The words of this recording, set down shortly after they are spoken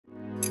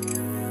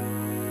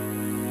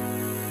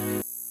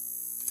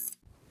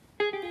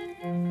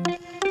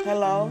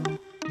Hallo.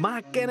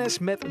 Maak kennis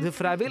met de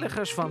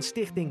vrijwilligers van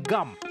Stichting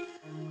GAM.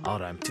 Al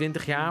ruim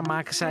 20 jaar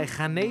maken zij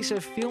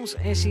Ghanese films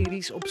en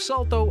series op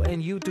Salto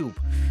en YouTube.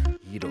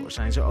 Hierdoor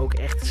zijn ze ook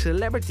echt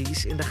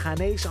celebrities in de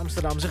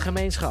Ghanese-Amsterdamse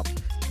gemeenschap.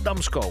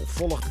 Damsko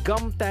volgt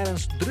GAM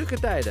tijdens drukke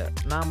tijden,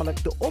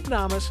 namelijk de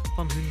opnames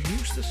van hun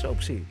nieuwste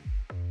soapserie.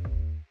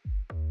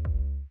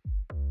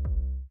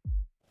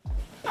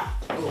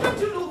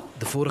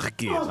 De vorige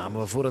keer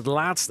namen we voor het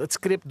laatst het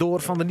script door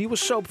van de nieuwe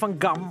soap van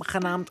GAM,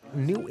 genaamd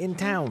New in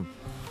Town.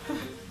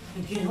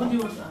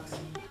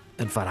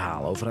 Een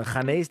verhaal over een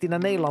Ghanese die naar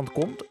Nederland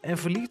komt en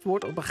verliefd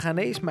wordt op een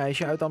Ghanese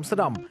meisje uit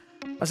Amsterdam.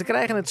 Maar ze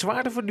krijgen het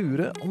zwaar te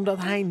verduren omdat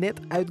hij net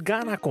uit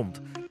Ghana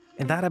komt.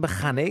 En daar hebben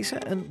Ghanese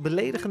een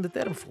beledigende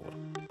term voor.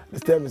 De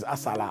term is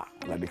asala,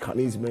 dat de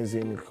Ghanese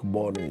mensen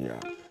geboren hier.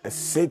 Het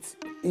zit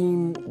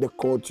in de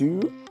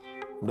cultuur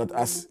dat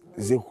als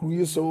ze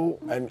groeien zo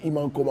en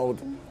iemand komt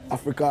uit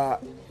Afrika,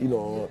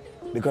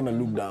 they gonna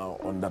look down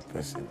on that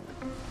person.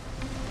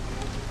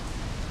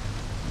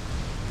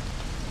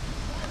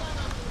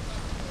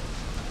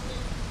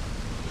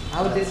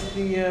 How did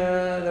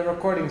the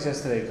recordings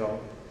yesterday go?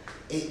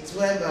 It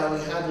went well.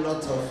 We had a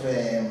lot of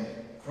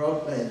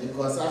problems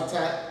because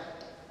after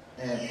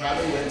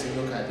probably went to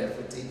look at the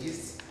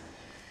footages,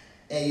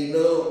 and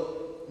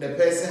the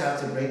person have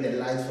to bring the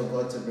light,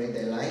 forgot to bring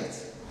the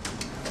light.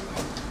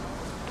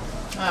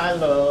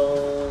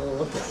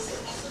 Hello.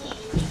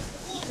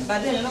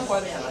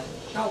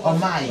 On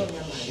mine,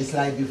 it's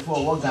like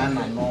before. What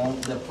Ghana know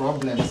the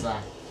problems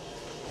are,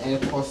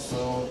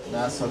 also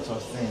that sort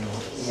of thing.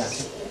 Yeah.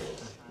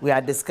 We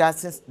are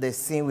discussing the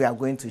scene we are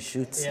going to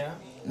shoot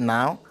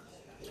now.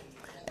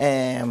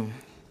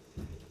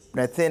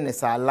 The thing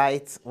is, our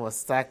light was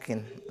stuck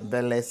in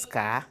Bella's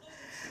car,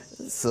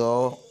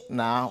 so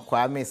now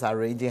Kwame is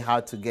arranging how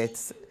to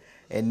get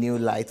a new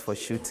light for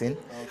shooting.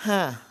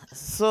 Huh.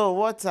 So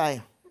what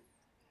time?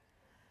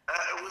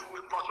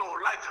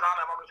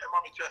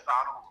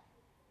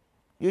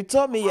 You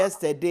told me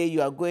yesterday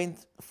you are going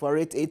for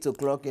it 8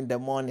 o'clock in the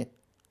morning.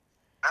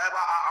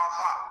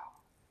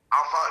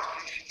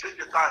 She changed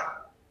the time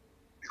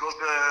because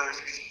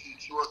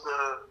she was,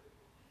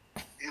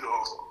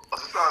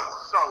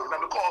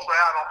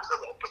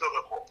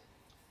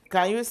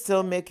 Can you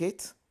still make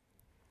it?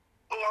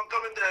 Oh, I'm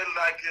coming there in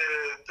like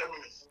 10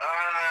 minutes.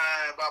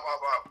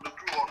 The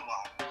crew on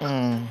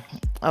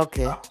now.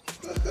 Okay.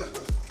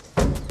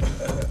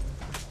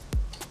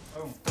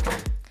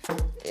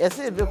 Yes,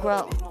 it be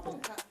crowd.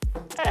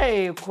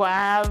 Hey,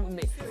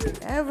 Kwame.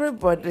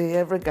 Everybody,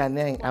 every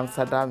Ghanaian in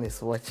Amsterdam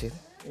is watching.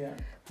 Yeah.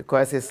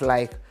 Because it's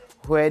like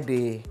where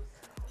they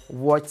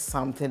watch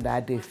something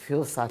that they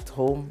feel at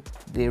home,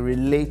 they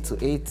relate to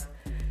it.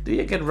 Do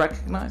you get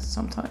recognized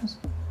sometimes?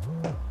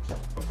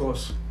 Of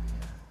course.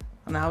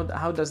 And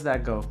how does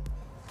that go?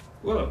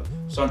 Well,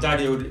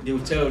 sometimes they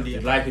will tell you they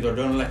like it or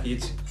don't like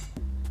it.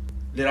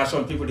 There are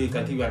some people they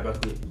can think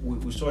about, but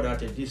we saw that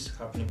this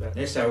happening, but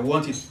next time we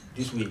want it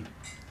this way.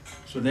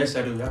 So next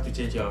time you have to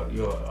change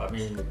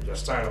your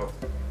style of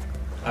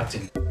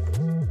acting.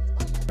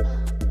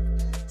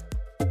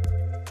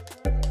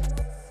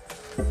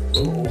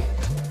 Oh.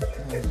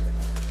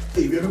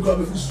 Hey, we haven't got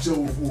me food to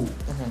tell before.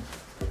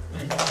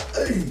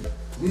 Hey,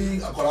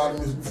 me, I call out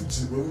me food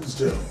to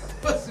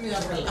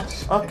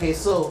tell. Okay,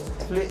 so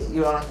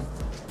you are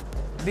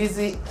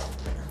busy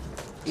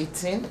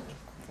eating.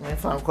 My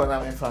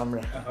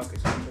family. Okay,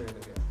 so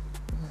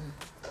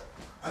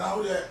and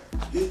how there,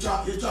 you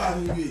try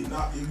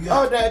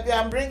Oh,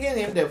 I'm bringing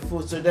him the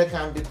food so they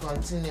can be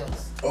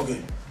continuous.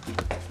 Okay.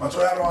 But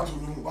I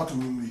don't want to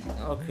me.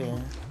 Okay.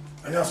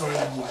 And that's why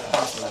I'm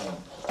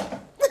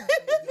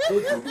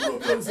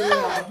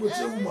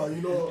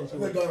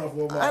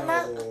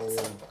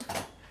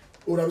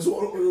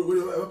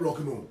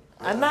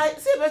and I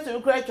say better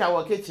we crack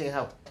our kitchen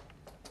how.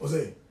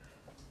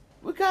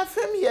 We can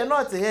film here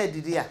not here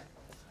did ya.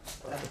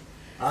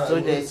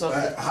 So there's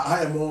something.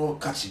 I am more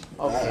catchy.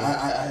 Okay.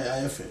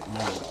 I feel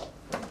more.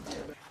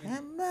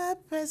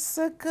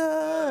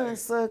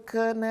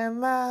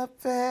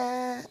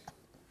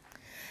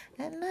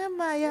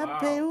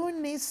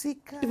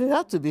 You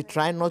have to be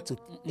trying not to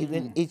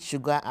even eat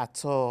sugar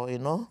at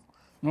all,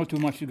 not too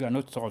much sugar,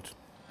 not salt.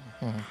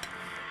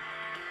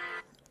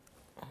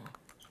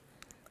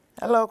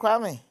 Hello,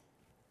 Kwame.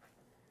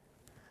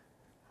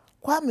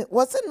 Kwame,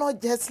 was it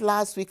not just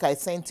last week I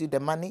sent you the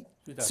money?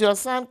 It's your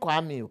son,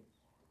 Kwame.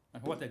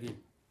 And what again?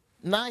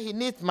 Now he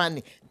needs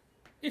money.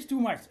 It's too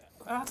much.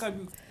 How can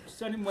you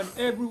send him money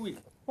every week?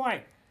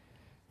 Why?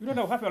 You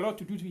don't have a lot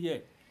to do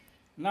here.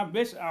 Now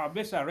our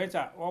rents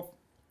are up,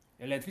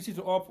 electricity is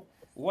up,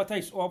 water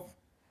is up,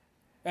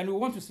 and we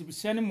want to be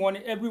sending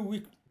money every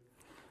week.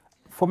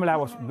 Formula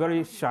was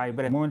very shy,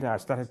 but the moment I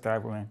started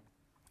traveling,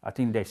 I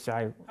think the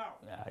shy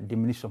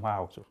diminished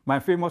somehow. So my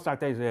famous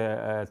actor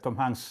is Tom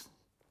Hanks.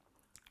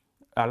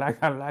 I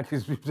like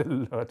his films a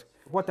lot.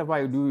 Whatever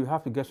you do, you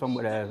have to get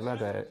somebody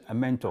like a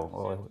mentor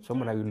or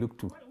somebody you look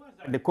to.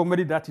 The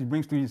comedy that he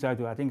brings to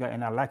inside, I think,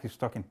 and I like his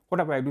talking.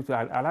 Whatever I do,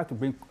 I like to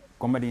bring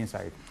comedy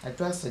inside. I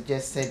just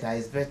suggested that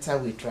it's better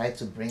we try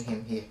to bring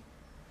him here.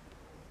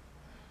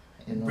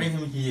 You know. Bring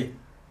him here.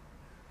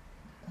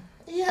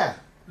 Yeah.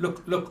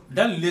 Look,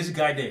 that lazy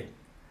guy there.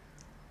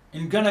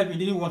 In Ghana, he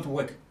didn't want to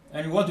work,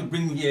 and he want to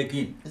bring me here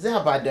again. Is it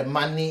about the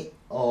money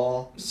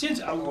or?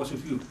 Since I was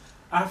with you,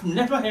 I've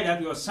never heard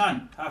that your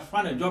son has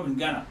found a job in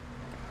Ghana.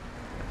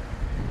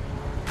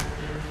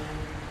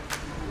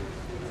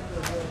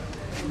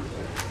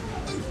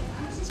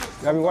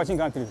 You have been watching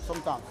country?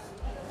 Sometimes.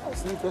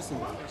 It's interesting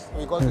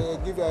because they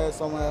give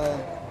some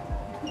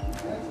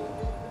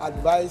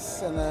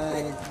advice and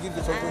give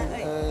you something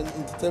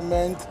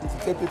entertainment,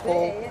 entertain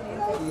people.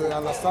 You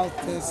understand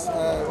things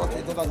what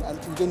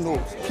you don't know.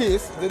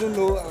 Kids, they don't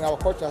know our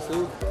culture,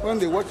 so when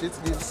they watch it,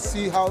 they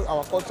see how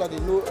our culture, they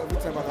know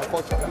everything about our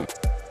culture.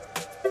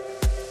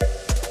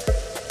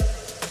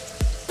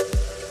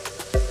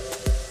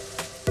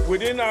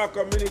 Within our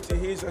community,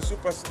 he's a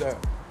superstar.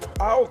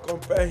 I would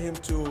compare him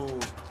to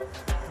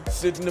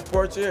Sidney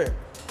Poitier.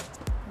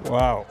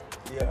 Wow.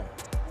 Yeah.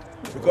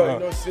 Because you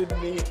know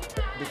Sidney,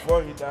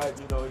 before he died,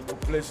 you know, he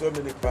could play so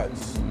many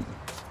parts.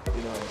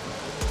 You know.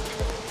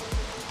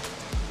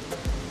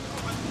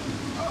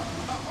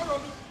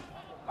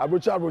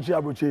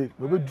 Abroche.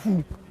 Maybe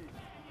do.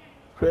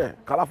 Hey,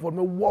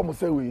 California, me warm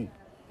say we.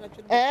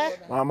 Eh?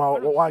 Mama,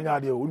 one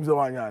yard there. We say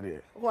 1 yard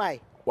there. Why?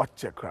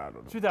 Watch your crowd.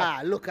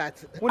 Look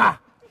at.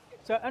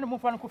 So, and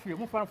move on coffee,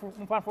 move on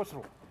for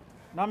through.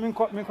 Now, me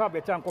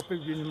better and coffee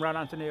in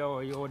Ranantone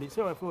or the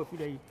so for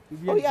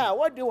Oh yeah,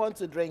 what do you want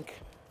to drink?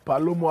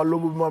 Palomo,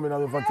 mama, na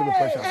me fancy the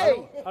pressure.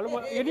 Hey.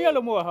 You need a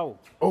little more how?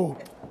 Oh.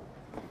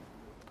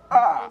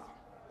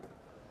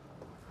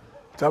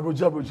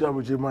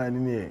 Chabu, man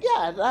in here.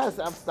 Yeah, that's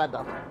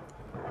Amsterdam.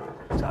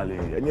 Charlie,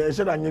 and you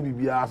should have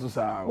be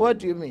so. What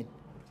do you mean?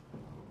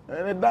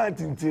 And a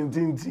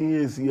 19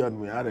 years here on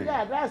me, are they?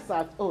 Yeah, that's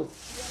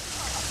Zuidoost.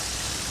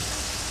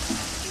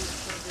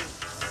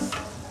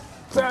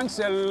 Thanks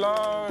a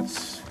lot.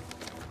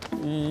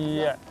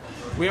 Yeah.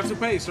 We have to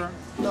pay, sir.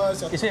 No,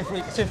 it's It's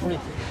free. It's free.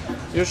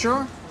 You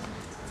sure?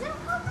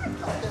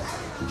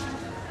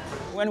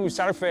 When we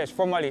start first,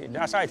 formally,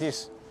 that's how it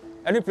is.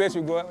 Any place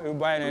you go, you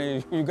buy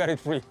and you get it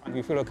free, and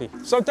you feel okay.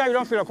 Sometimes you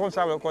don't feel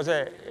comfortable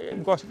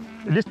because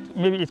this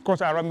maybe it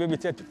costs around maybe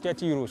 30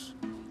 euros.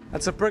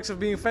 That's the perks of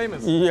being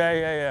famous.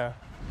 Yeah.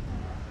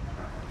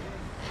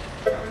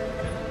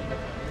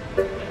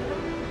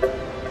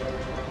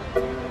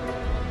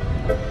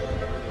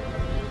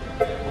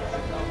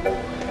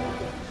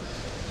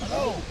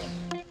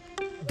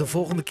 De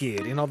volgende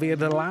keer in alweer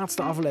de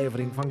laatste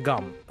aflevering van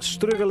GAM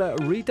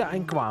struggelen Rita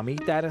en Kwame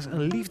tijdens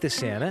een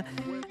liefdescène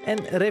en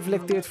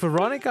reflecteert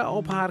Veronica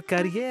op haar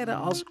carrière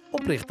als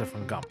oprichter van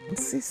GAM.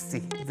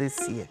 60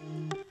 this year.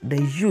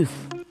 The youth,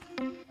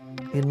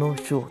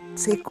 should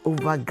take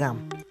over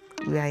GAM.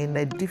 We are in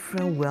a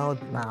different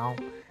world now,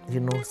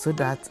 so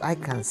that I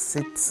can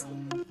sit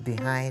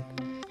behind.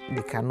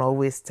 They can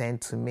always turn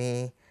to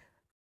me.